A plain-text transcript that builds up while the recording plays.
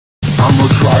I'ma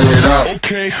try it out.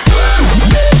 Okay.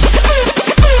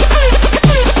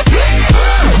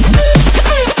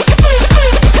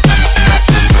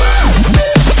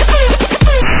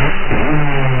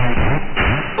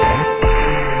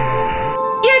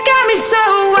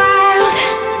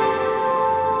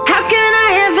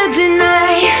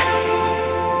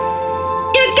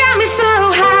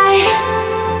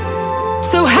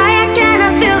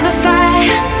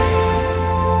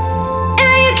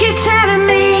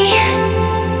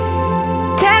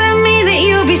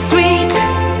 Sweet,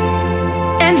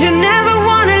 and you never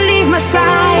wanna leave my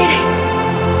side,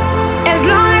 as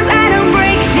long as I don't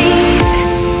break these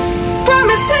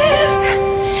promises.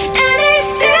 And I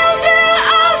still feel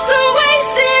oh so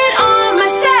wasted on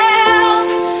myself.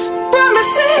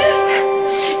 Promises,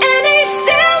 and I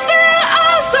still feel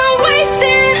oh so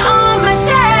wasted on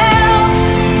myself.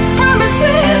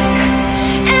 Promises,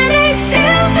 and I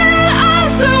still feel oh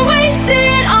so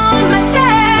wasted on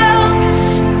myself.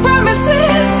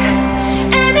 Promises.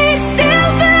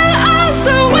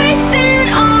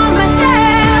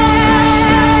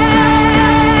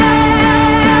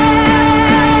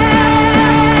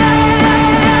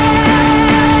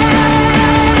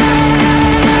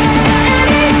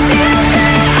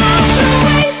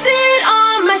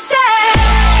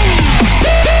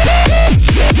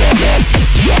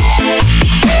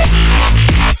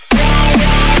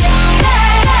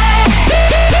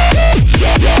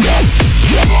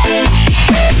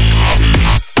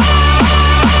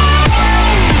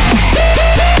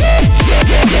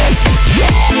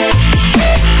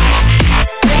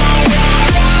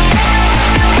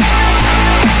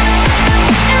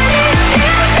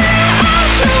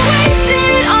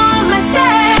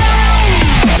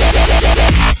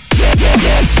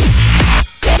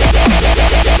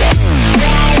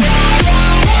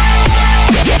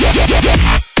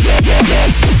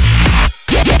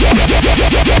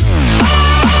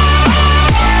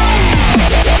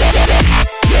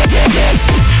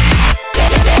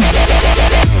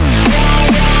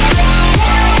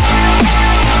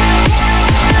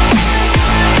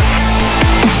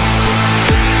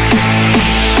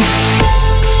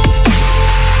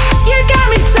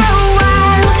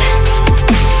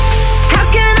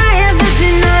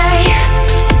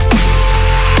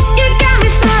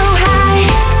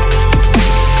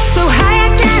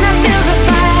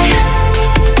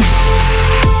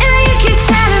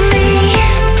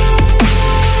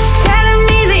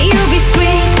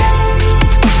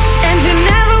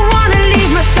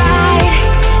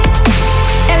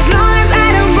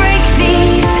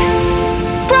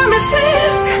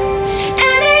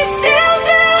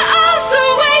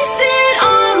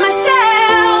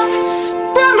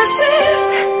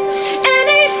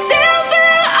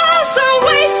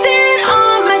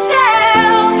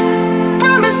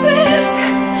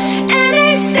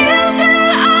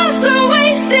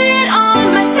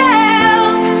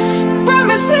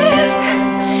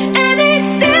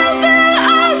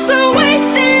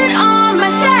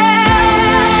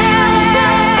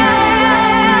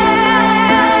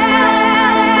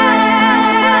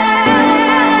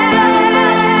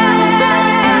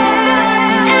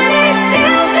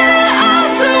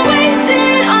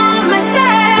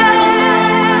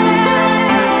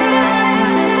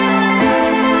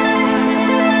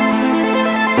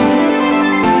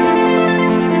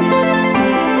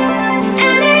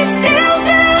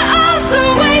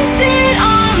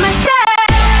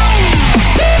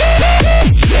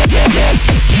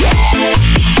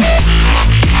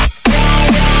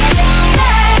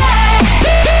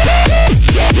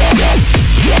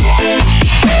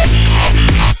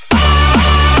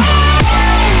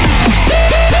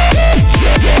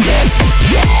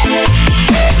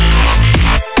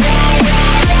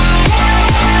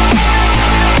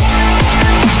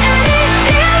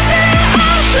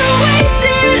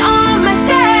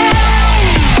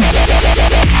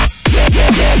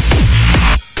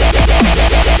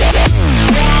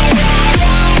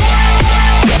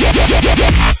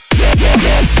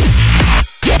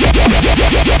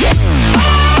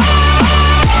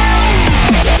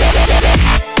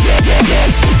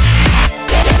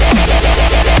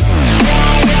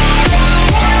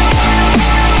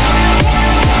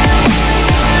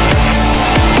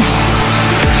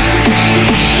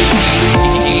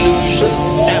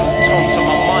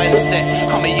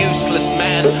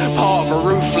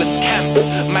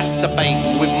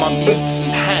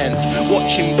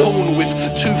 watching porn with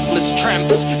toothless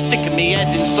tramps, sticking me head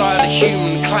inside a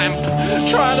human clamp,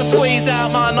 trying to squeeze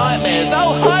out my nightmares.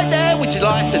 Oh, hi there, would you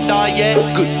like to die? Yeah,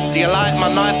 good. Do you like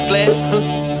my knife's glare?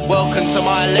 Huh? Welcome to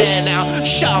my lair now.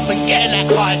 Shut up and get in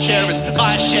that high chair as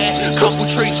I share couple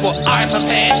treats what I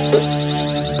prepare.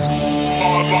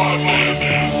 My life is